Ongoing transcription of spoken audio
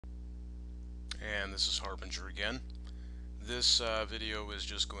And this is Harbinger again. This video is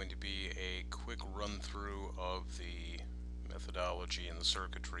just going to be a quick run through of the methodology and the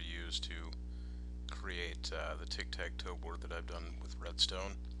circuitry used to create the Tic-Tac-Toe board that I've done with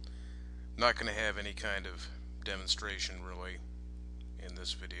Redstone. I'm not going to have any kind of demonstration really in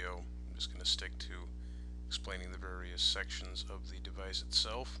this video. I'm just going to stick to explaining the various sections of the device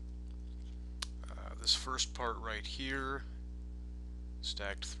itself. This first part right here,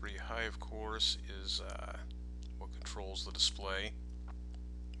 stacked 3 high of course, is what controls the display.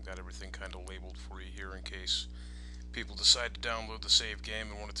 I've got everything kind of labeled for you here in case people decide to download the save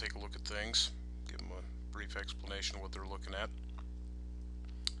game and want to take a look at things. Give them a brief explanation of what they're looking at.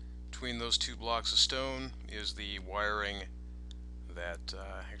 Between those 2 blocks of stone is the wiring that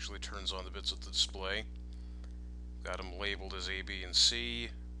actually turns on the bits of the display. Got them labeled as A, B, and C.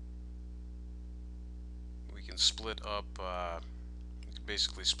 We can split up,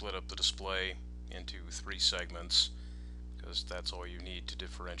 basically split up the display into 3 segments, because that's all you need to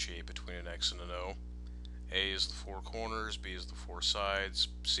differentiate between an X and an O. A is the 4 corners, B is the 4 sides,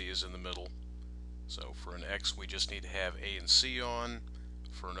 C is in the middle. So for an X we just need to have A and C on.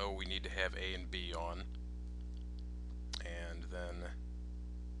 For an O we need to have A and B on. And then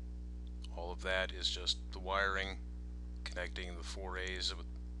all of that is just the wiring connecting the 4 A's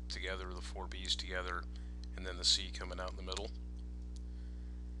together, the 4 B's together, and then the C coming out in the middle.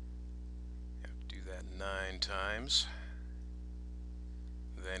 Have to do that 9 times.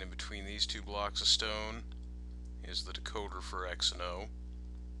 Then in between these 2 blocks of stone is the decoder for X and O.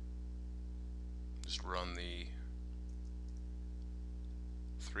 Just run the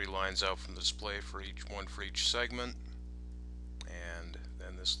 3 lines out from the display for each segment, and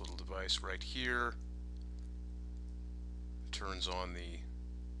then this little device right here turns on the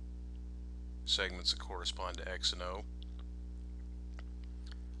segments that correspond to X and O.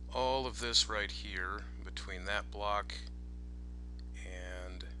 All of this right here between that block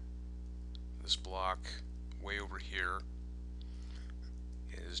and this block way over here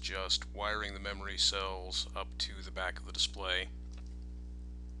is just wiring the memory cells up to the back of the display.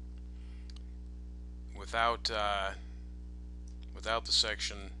 Without the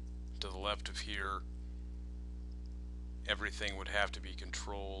section to the left of here, everything would have to be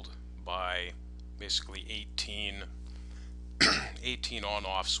controlled by basically 18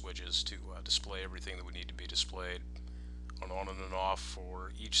 on-off switches to display everything that would need to be displayed on and an off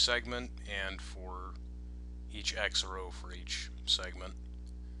for each segment and for each X or O for each segment.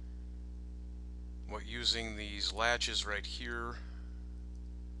 What using these latches right here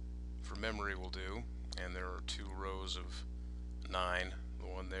for memory will do, and there are 2 rows of 9, the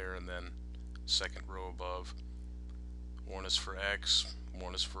one there and then second row above. One is for X,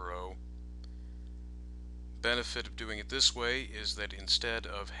 one is for O. Benefit of doing it this way is that instead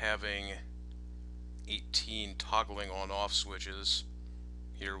of having 18 toggling on-off switches,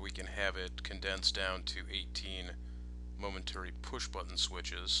 here we can have it condensed down to 18 momentary push-button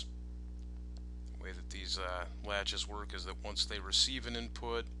switches. The way that these latches work is that once they receive an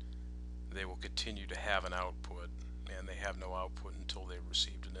input, they will continue to have an output, and they have no output until they've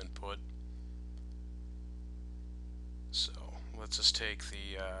received an input. So let's just take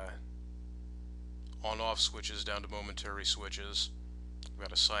the on-off switches down to momentary switches. We've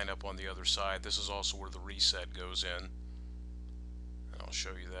got a sign up on the other side. This is also where the reset goes in, and I'll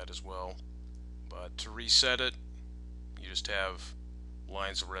show you that as well. But to reset it, you just have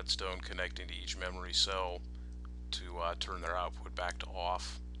lines of redstone connecting to each memory cell to turn their output back to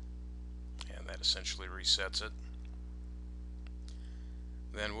off, and that essentially resets it.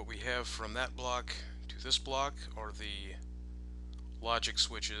 Then what we have from that block to this block are the logic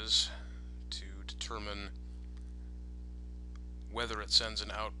switches to determine whether it sends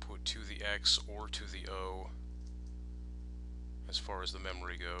an output to the X or to the O as far as the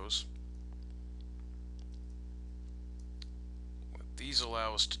memory goes. What these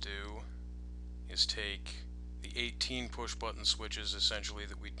allow us to do is take the 18 push button switches essentially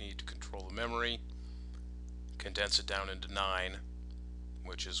that we need to control the memory, condense it down into 9,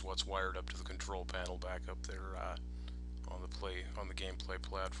 which is what's wired up to the control panel back up there on the gameplay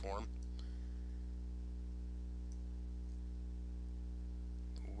platform.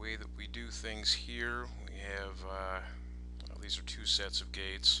 The way that we do things here, we have well, these are 2 sets of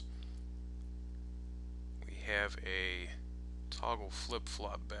gates. We have a toggle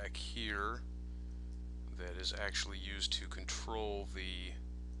flip-flop back here that is actually used to control the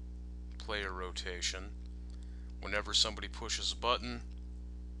player rotation. Whenever somebody pushes a button,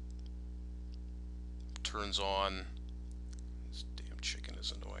 turns on, this damn chicken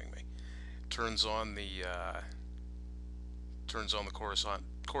is annoying me, turns on the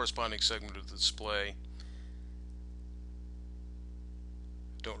corresponding segment of the display.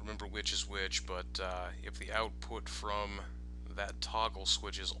 Don't remember which is which, but if the output from that toggle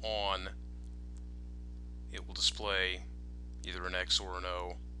switch is on, it will display either an X or an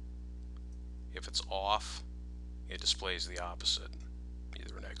O. If it's off, it displays the opposite,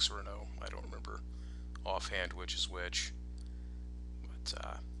 either an X or an O. I don't remember offhand which is which.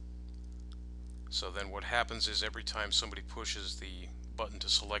 But so then what happens is every time somebody pushes the button to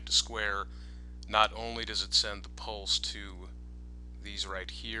select a square, not only does it send the pulse to these right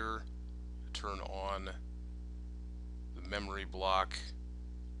here to turn on the memory block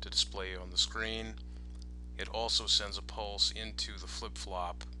to display on the screen, it also sends a pulse into the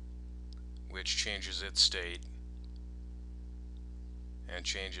flip-flop, which changes its state and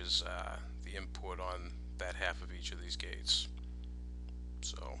changes the input on that half of each of these gates.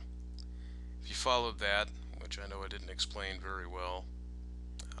 So if you followed that, which I know I didn't explain very well,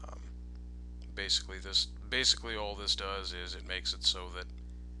 basically all this does is it makes it so that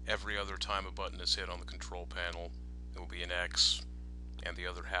every other time a button is hit on the control panel, it will be an X, and the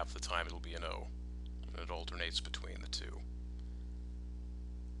other half of the time it will be an O. And it alternates between the two.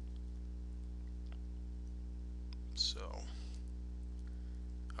 So,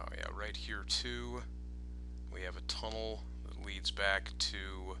 oh yeah, right here too, we have a tunnel that leads back to,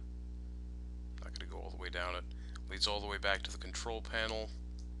 I'm not going to go all the way down it, leads all the way back to the control panel.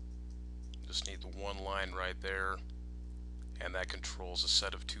 Just need the one line right there, and that controls a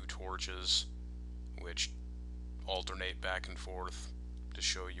set of 2 torches which alternate back and forth to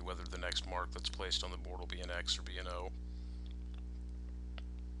show you whether the next mark that's placed on the board will be an X or be an O.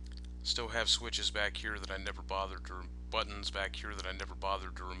 Still have switches back here that I never bothered to, buttons back here that I never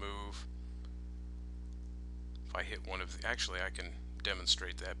bothered to remove. If I hit one of the, actually I can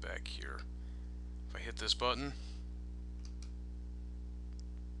demonstrate that back here. If I hit this button,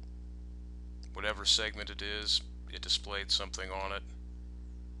 whatever segment it is, it displayed something on it,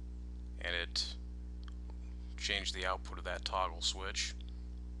 and it changed the output of that toggle switch,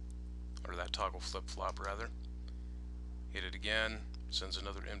 or that toggle flip-flop rather. Hit it again, sends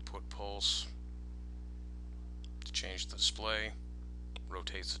another input pulse to change the display,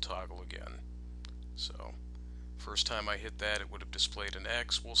 rotates the toggle again. So first time I hit that, it would have displayed an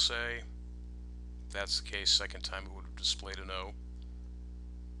X, we'll say. If that's the case, second time it would have displayed an O.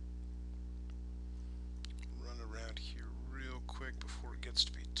 Run around here real quick before it gets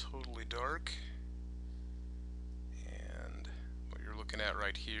to be totally dark. And what you're looking at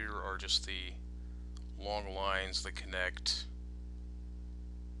right here are just the long lines that connect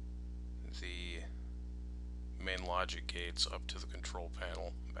the main logic gates up to the control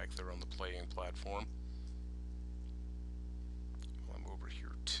panel back there on the playing platform. I'm over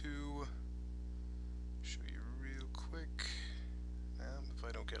here too. Show you real quick. If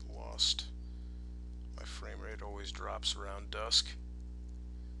I don't get lost. My frame rate always drops around dusk,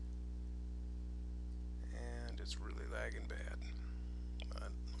 and it's really lagging bad. But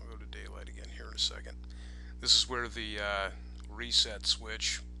I'll go to daylight again here in a second. This is where the reset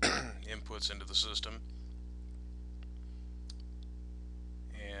switch inputs into the system,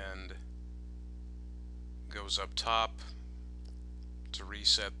 and goes up top to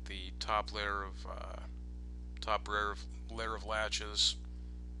reset the top layer of latches,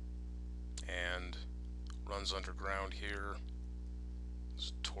 and runs underground here.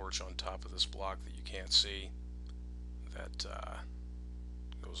 There's a torch on top of this block that you can't see that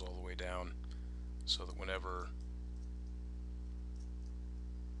goes all the way down, so that whenever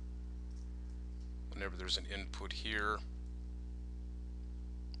there's an input here,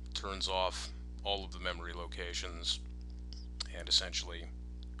 it turns off all of the memory locations and essentially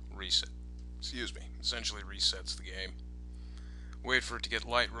essentially resets the game. Wait for it to get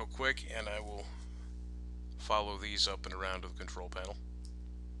light real quick, and I will follow these up and around to the control panel.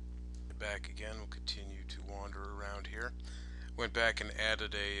 Back again, we'll continue to wander around here. Went back and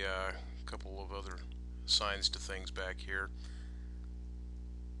added a couple of other signs to things back here.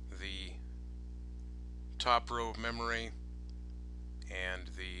 The top row of memory and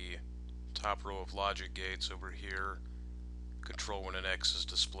the top row of logic gates over here control when an X is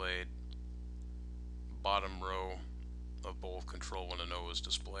displayed. Bottom row of both control when an O is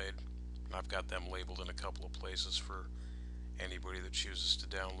displayed. I've got them labeled in a couple of places for anybody that chooses to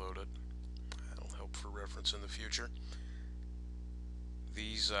download it. That'll help for reference in the future.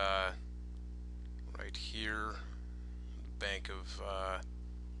 These right here, bank of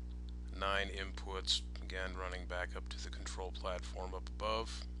 9 inputs, again running back up to the control platform up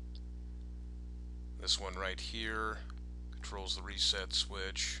above. This one right here controls the reset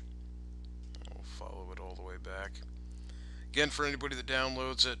switch. I'll follow it all the way back. Again, for anybody that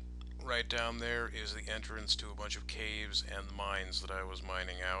downloads it, right down there is the entrance to a bunch of caves and mines that I was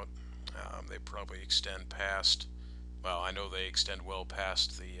mining out. They probably extend past, well, I know they extend well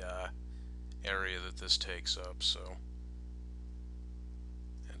past the area that this takes up, so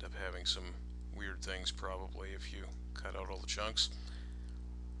end up having some weird things probably if you cut out all the chunks.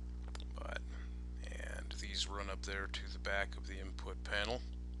 But, and these run up there to the back of the input panel.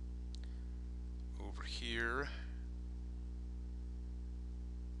 Over here,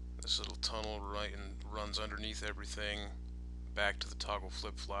 this little tunnel runs underneath everything back to the toggle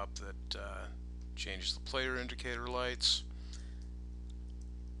flip-flop that changes the player indicator lights.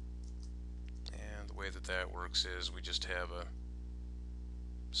 And the way that that works is we just have a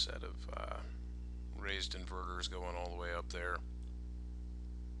set of raised inverters going all the way up there.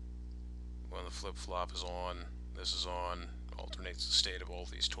 When the flip-flop is on, this is on, alternates the state of all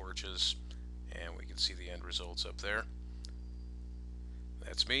these torches, and we can see the end results up there.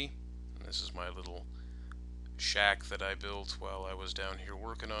 That's me. This is my little shack that I built while I was down here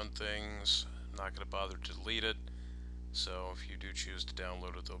working on things. I'm not going to bother to delete it, so if you do choose to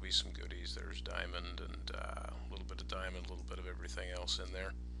download it, there'll be some goodies. There's diamond and a little bit of diamond, a little bit of everything else in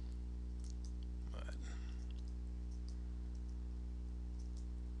there. But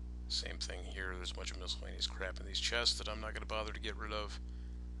same thing here. There's a bunch of miscellaneous crap in these chests that I'm not going to bother to get rid of.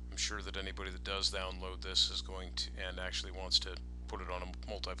 I'm sure that anybody that does download this is going to, and actually wants to put it on a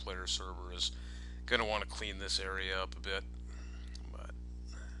multiplayer server, is going to want to clean this area up a bit. But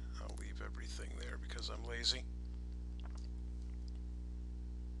I'll leave everything there because I'm lazy.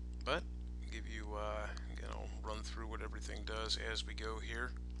 But give you, again, I'll run through what everything does as we go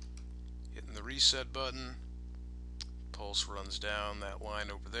here. Hitting the reset button, pulse runs down that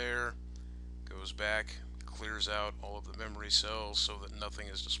line over there, goes back, clears out all of the memory cells so that nothing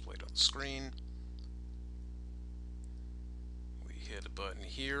is displayed on the screen. We hit a button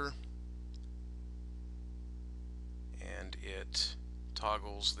here, and it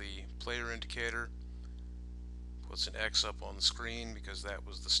toggles the player indicator, puts an X up on the screen because that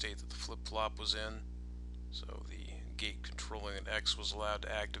was the state that the flip-flop was in. So the gate controlling an X was allowed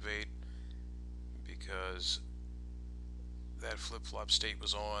to activate because that flip-flop state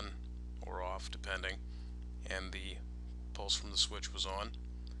was on or off depending, and the pulse from the switch was on.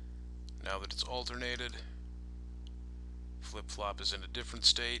 Now that it's alternated, flip-flop is in a different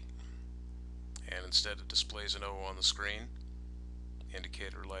state, and instead it displays an O on the screen.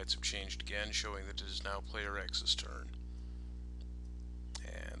 Indicator lights have changed again, showing that it is now player X's turn.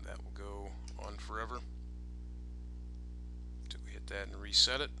 And that will go on forever until we hit that and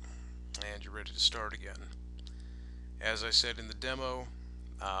reset it, and you're ready to start again. As I said in the demo,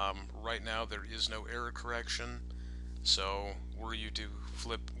 right now there is no error correction, so were you to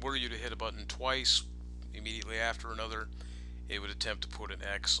hit a button twice immediately after another, it would attempt to put an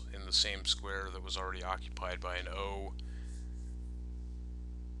X in the same square that was already occupied by an O.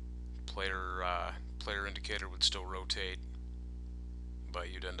 Player indicator would still rotate, but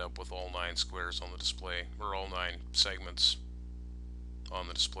you'd end up with all 9 squares on the display, or all 9 segments on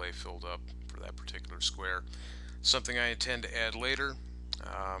the display filled up for that particular square. Something I intend to add later.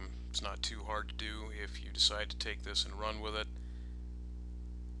 It's not too hard to do if you decide to take this and run with it.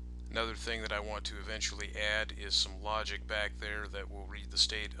 Another thing that I want to eventually add is some logic back there that will read the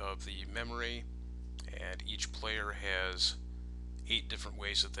state of the memory, and each player has 8 different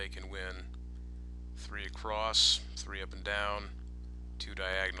ways that they can win. 3 across, 3 up and down, 2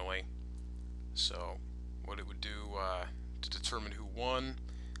 diagonally. So what it would do to determine who won,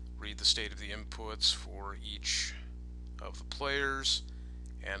 read the state of the inputs for each of the players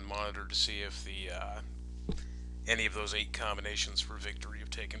and monitor to see if the any of those 8 combinations for victory have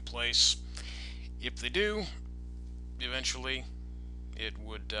taken place. If they do, eventually it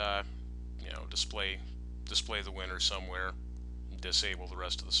would display the winner somewhere, disable the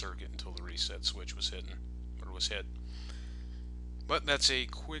rest of the circuit until the reset switch was hit. But that's a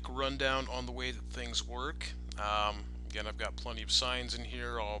quick rundown on the way that things work. Again, I've got plenty of signs in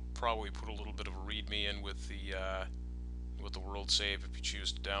here. I'll probably put a little bit of a README in with the world save if you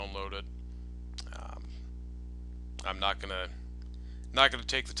choose to download it. I'm not gonna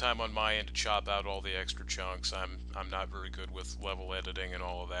take the time on my end to chop out all the extra chunks. I'm not very good with level editing and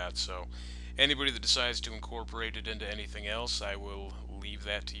all of that. So anybody that decides to incorporate it into anything else, I will leave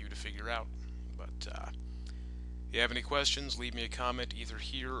that to you to figure out. But if you have any questions, leave me a comment either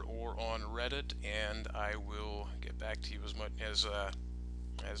here or on Reddit, and I will get back to you as much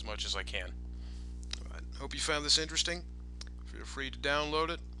as I can. But hope you found this interesting. Feel free to download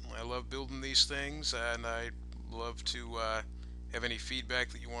it. I love building these things, and I love to have any feedback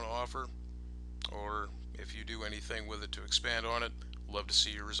that you want to offer, or If you do anything with it to expand on it, love to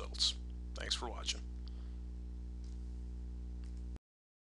see your results. Thanks for watching.